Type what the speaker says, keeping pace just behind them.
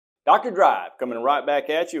Dr. Drive coming right back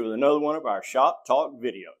at you with another one of our Shop Talk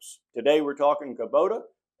videos. Today we're talking Kubota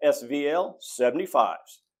SVL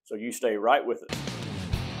 75s, so you stay right with us.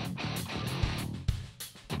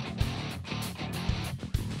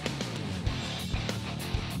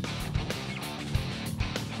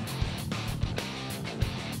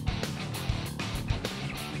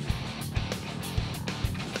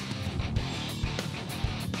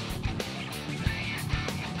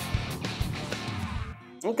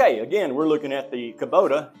 Okay, again, we're looking at the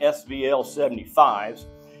Kubota SVL 75s,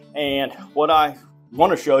 and what I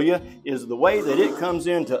want to show you is the way that it comes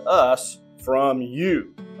into us from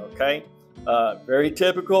you, okay? Very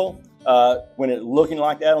typical. When it's looking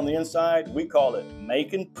like that on the inside, we call it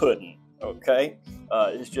making pudding, okay?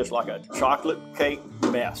 It's just like a chocolate cake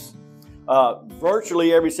mess.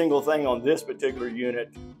 Virtually every single thing on this particular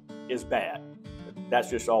unit is bad. That's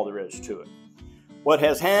just all there is to it. What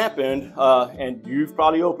has happened, and you've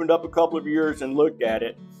probably opened up a couple of yours and looked at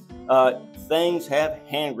it, things have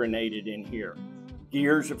hand grenaded in here.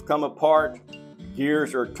 Gears have come apart,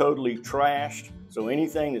 gears are totally trashed, so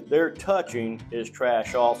anything that they're touching is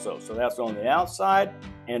trash also. So that's on the outside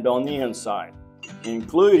and on the inside,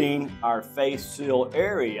 including our face seal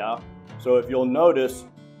area. So if you'll notice,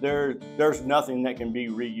 there's nothing that can be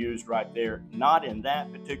reused right there, not in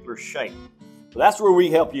that particular shape. So that's where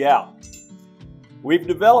we help you out. We've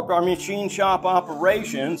developed our machine shop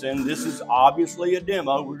operations, and this is obviously a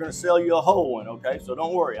demo. We're going to sell you a whole one, okay? So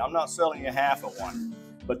don't worry, I'm not selling you half of one.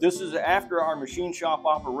 But this is after our machine shop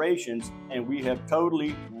operations, and we have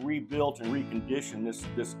totally rebuilt and reconditioned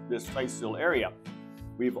this face seal area.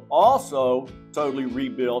 We've also totally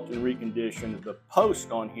rebuilt and reconditioned the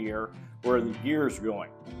post on here where the gears are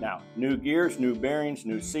going. Now, new gears, new bearings,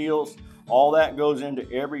 new seals, all that goes into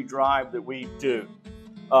every drive that we do.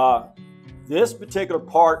 This particular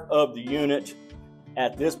part of the unit,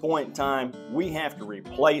 at this point in time, we have to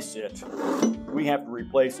replace it. We have to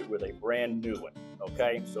replace it with a brand new one,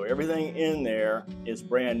 okay? So everything in there is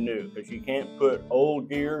brand new because you can't put old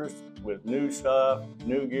gears with new stuff,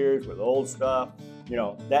 new gears with old stuff. You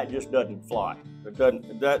know, that just doesn't fly. That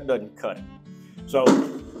doesn't cut it. So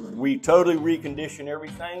we totally recondition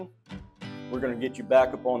everything. We're gonna get you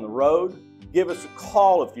back up on the road. Give us a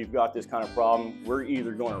call if you've got this kind of problem. We're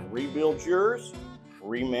either going to rebuild yours,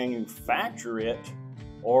 remanufacture it,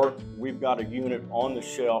 or we've got a unit on the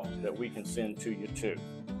shelf that we can send to you too.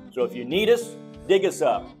 So if you need us, dig us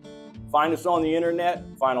up. Find us on the internet,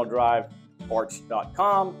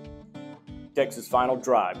 FinalDriveParts.com,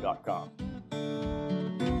 TexasFinalDrive.com.